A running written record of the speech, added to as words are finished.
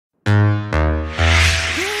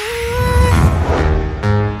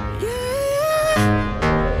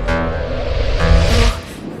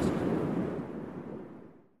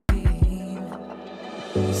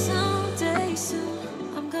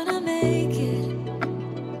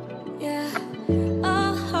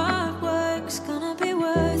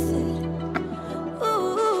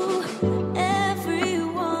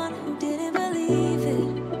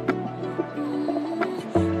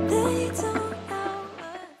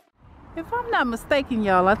If I'm not mistaken,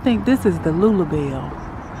 y'all, I think this is the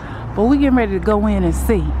Lulabelle. But we're getting ready to go in and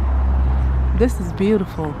see. This is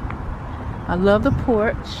beautiful. I love the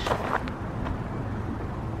porch.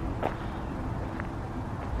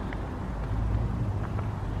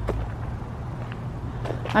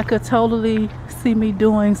 I could totally see me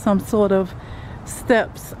doing some sort of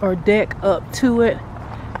steps or deck up to it,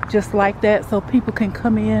 just like that, so people can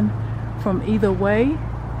come in from either way.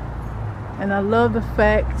 And I love the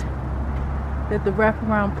fact that the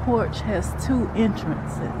wraparound porch has 2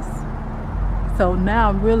 entrances. So now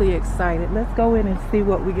I'm really excited. Let's go in and see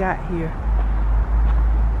what we got here.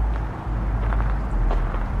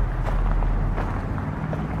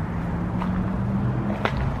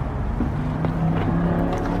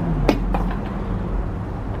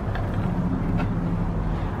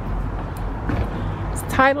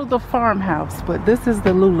 Titled the Farmhouse, but this is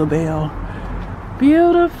the Lulabelle.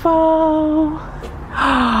 Beautiful.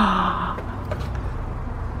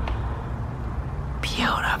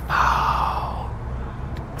 Beautiful.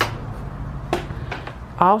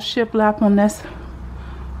 All shiplap on this,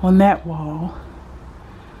 on that wall.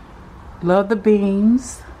 Love the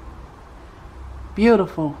beams.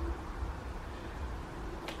 Beautiful.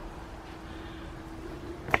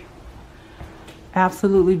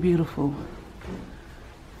 Absolutely beautiful.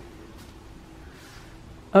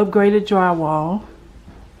 Upgraded drywall.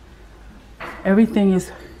 Everything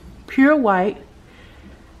is pure white,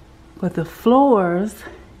 but the floors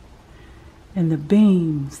and the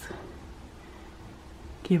beams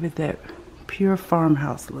give it that pure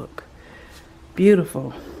farmhouse look.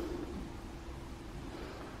 Beautiful.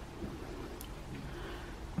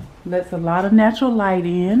 Lets a lot of natural light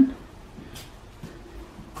in.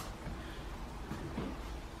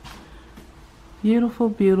 Beautiful,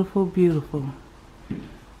 beautiful, beautiful.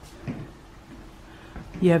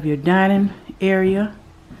 You have your dining area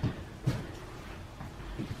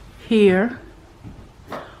here.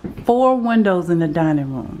 4 windows in the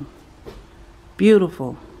dining room.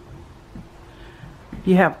 Beautiful.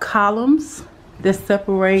 You have columns that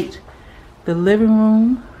separate the living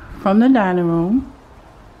room from the dining room.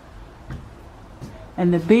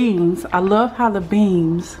 And the beams, I love how the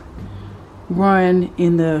beams run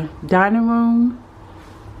in the dining room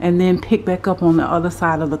and then pick back up on the other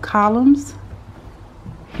side of the columns.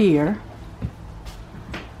 Here.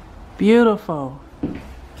 Beautiful.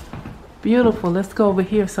 Beautiful. Let's go over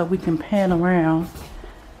here so we can pan around.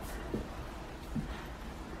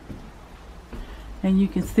 And you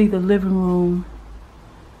can see the living room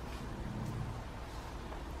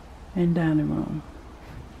and dining room.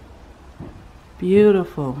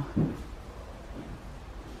 Beautiful.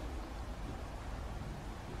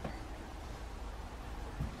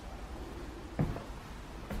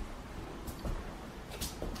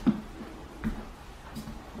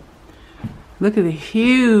 Look at the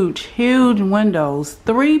huge, huge windows.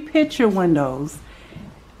 3 picture windows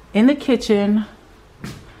in the kitchen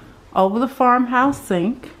over the farmhouse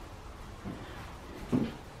sink.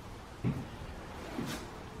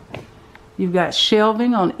 You've got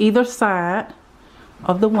shelving on either side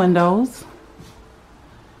of the windows.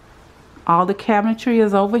 All the cabinetry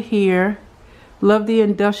is over here. Love the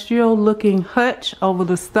industrial looking hutch over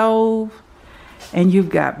the stove. And you've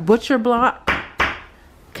got butcher block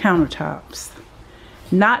countertops.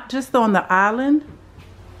 Not just on the island,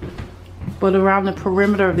 but around the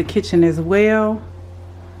perimeter of the kitchen as well.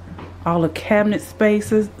 All the cabinet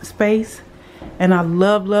space. And I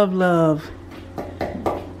love, love, love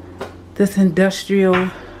this industrial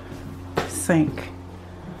sink.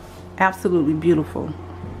 Absolutely beautiful.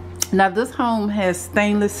 Now this home has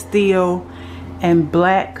stainless steel and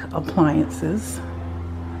black appliances.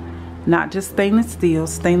 Not just stainless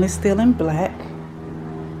steel and black.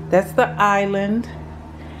 That's the island.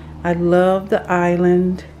 I love the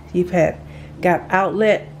island. You've got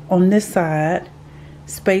outlet on this side.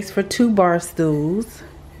 Space for 2 bar stools.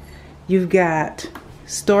 You've got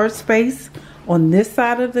storage space on this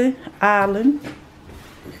side of the island,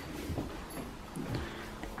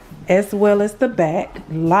 as well as the back.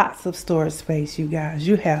 Lots of storage space, you guys.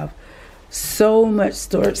 You have so much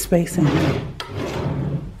storage space in here.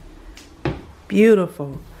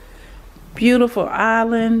 Beautiful. Beautiful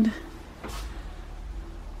island.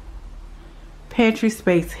 Pantry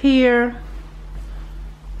space here.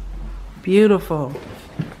 Beautiful.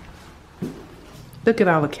 Look at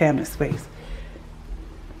all the cabinet space.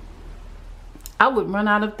 I would run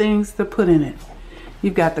out of things to put in it.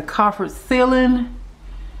 You've got the coffered ceiling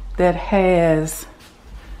that has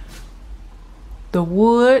the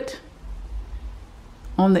wood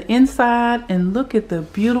on the inside, and look at the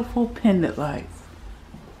beautiful pendant lights.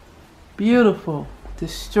 Beautiful.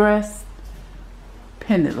 distressed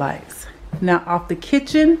pendant lights. Now off the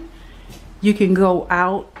kitchen, you can go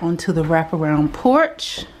out onto the wraparound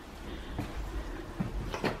porch.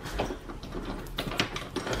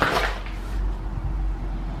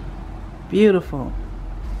 Beautiful.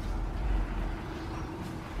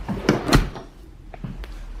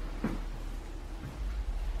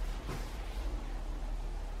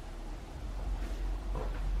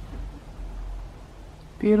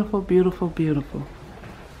 Beautiful, beautiful, beautiful.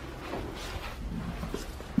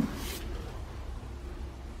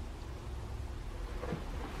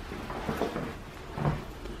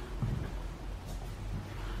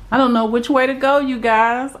 I don't know which way to go, you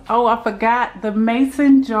guys. Oh, I forgot the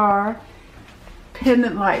mason jar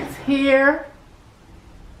pendant lights here.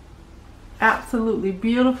 Absolutely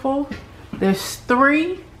beautiful. There's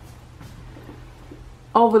 3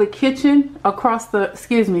 over the kitchen across the,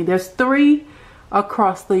 excuse me, there's 3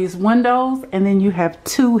 across these windows, and then you have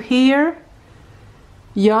 2 here.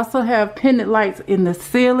 You also have pendant lights in the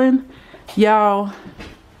ceiling. Y'all,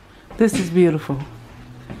 this is beautiful.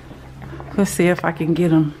 Let's see if I can get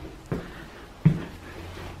them.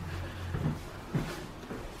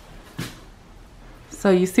 So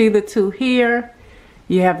you see the 2 here,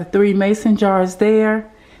 you have the 3 mason jars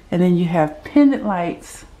there, and then you have pendant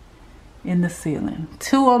lights in the ceiling.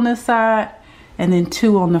 2 on this side, and then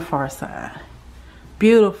 2 on the far side.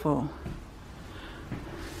 Beautiful.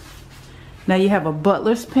 Now you have a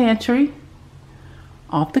butler's pantry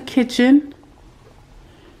off the kitchen.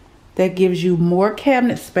 That gives you more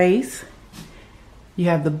cabinet space. You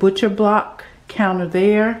have the butcher block counter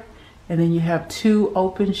there, and then you have 2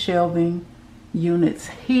 open shelving units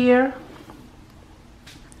here.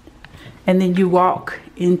 And then you walk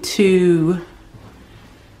into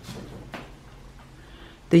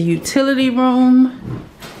the utility room.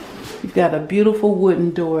 You've got a beautiful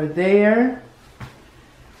wooden door there.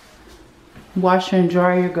 Washer and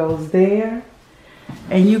dryer goes there.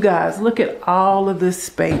 And you guys, look at all of this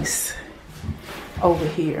space over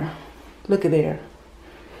here. Look at there.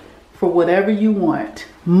 For whatever you want.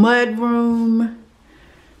 Mud room,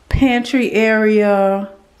 pantry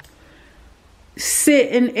area,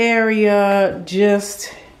 sitting area,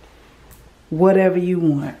 just whatever you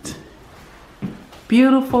want.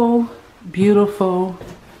 Beautiful, beautiful,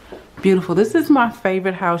 beautiful. This is my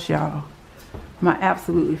favorite house, y'all. My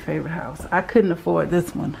absolutely favorite house. I couldn't afford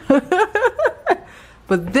this one.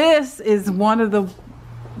 But this is one of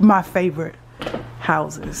my favorite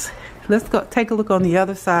houses. Let's go take a look on the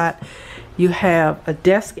other side. You have a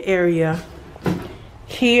desk area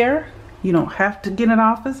here. You don't have to get an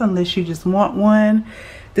office unless you just want one.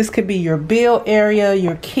 This could be your bill area.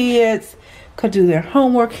 Your kids could do their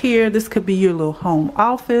homework here. This could be your little home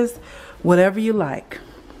office, whatever you like.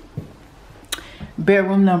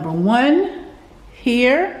 Bedroom number 1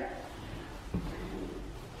 here.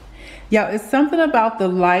 Y'all, it's something about the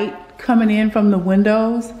light coming in from the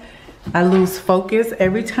windows. I lose focus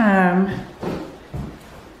every time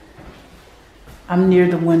I'm near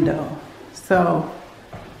the window. So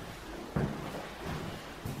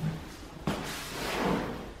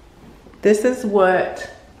this is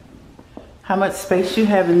how much space you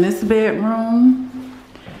have in this bedroom.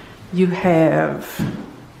 You have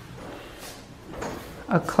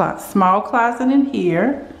a small closet in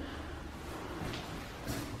here.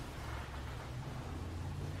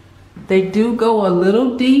 They do go a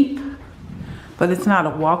little deep, but it's not a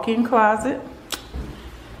walk-in closet.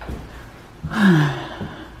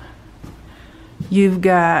 You've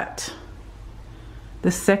got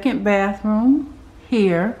the second bathroom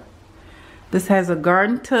here. This has a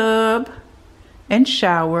garden tub and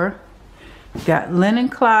shower. You've got linen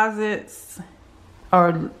closets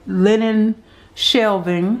or linen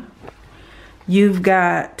shelving. You've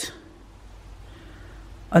got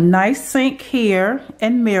a nice sink here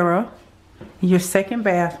and mirror in your second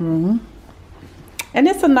bathroom. And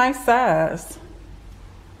it's a nice size.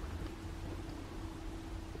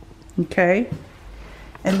 Okay.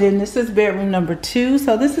 And then this is bedroom number 2.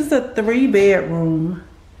 So this is a 3-bedroom,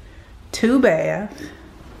 2-bath.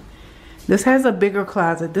 This has a bigger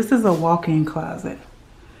closet. This is a walk-in closet.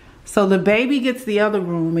 So the baby gets the other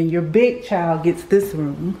room and your big child gets this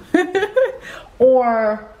room.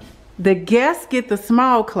 Or the guests get the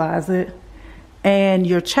small closet and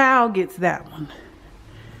your child gets that one.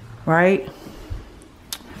 Right?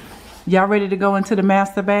 Y'all ready to go into the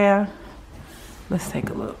master bath? Let's take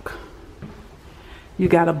a look. You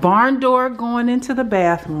got a barn door going into the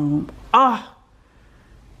bathroom. Oh,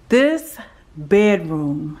 this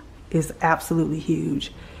bedroom is absolutely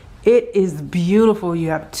huge. It is beautiful. You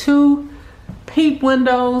have 2 peep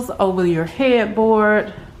windows over your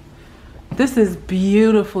headboard. This is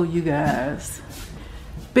beautiful, you guys.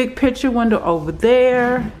 Big picture window over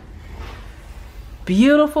there.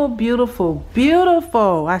 Beautiful, beautiful,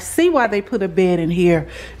 beautiful. I see why they put a bed in here.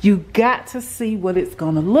 You got to see what it's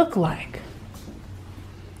gonna look like.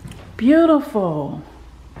 Beautiful.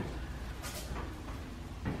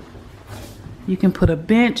 You can put a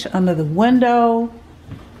bench under the window.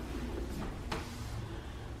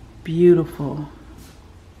 Beautiful.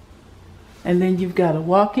 And then you've got a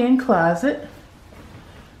walk-in closet,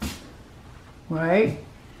 right?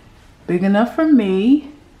 Big enough for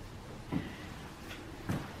me.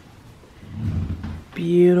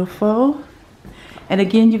 Beautiful. And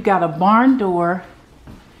again, you've got a barn door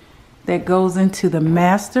that goes into the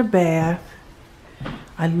master bath.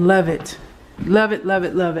 I love it. Love it, love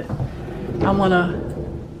it, love it.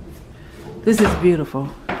 This is beautiful.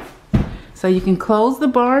 So you can close the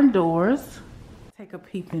barn doors. Take a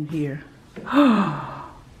peep in here.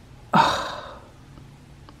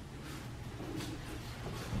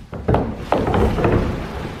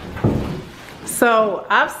 So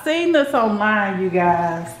I've seen this online, you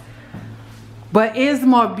guys, but it's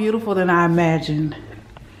more beautiful than I imagined.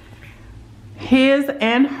 His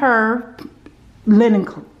and her linen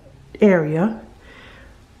area,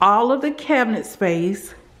 all of the cabinet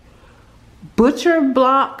space, butcher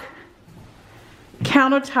block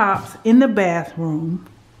countertops in the bathroom,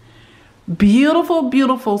 beautiful,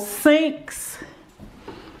 beautiful sinks.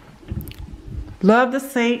 Love the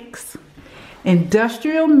sinks.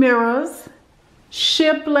 Industrial mirrors,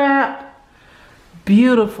 shiplap,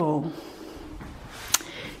 beautiful.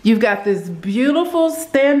 You've got this beautiful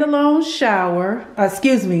standalone shower,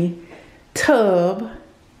 tub.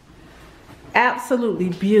 Absolutely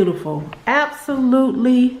beautiful.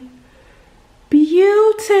 Absolutely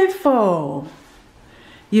beautiful.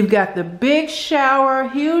 You've got the big shower,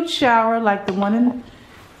 huge shower like the one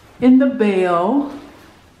in the Bell.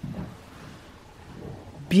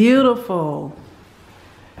 Beautiful.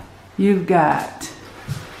 You've got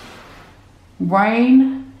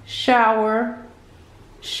rain shower,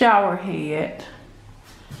 shower head.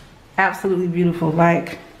 Absolutely beautiful.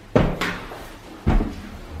 Like,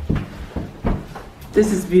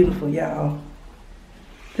 this is beautiful, y'all.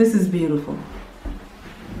 This is beautiful.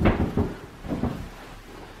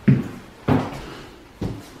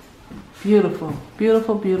 Beautiful,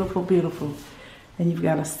 beautiful, beautiful, beautiful. And you've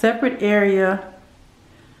got a separate area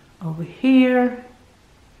over here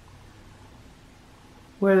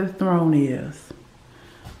where the throne is.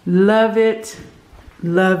 Love it,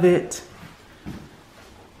 love it.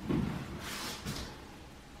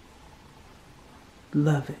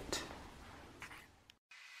 Love it.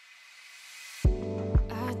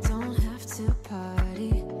 I don't have to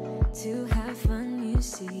party to have fun, you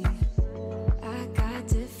see. I got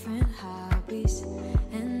different hobbies,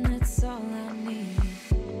 and that's all I need.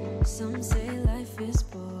 Some say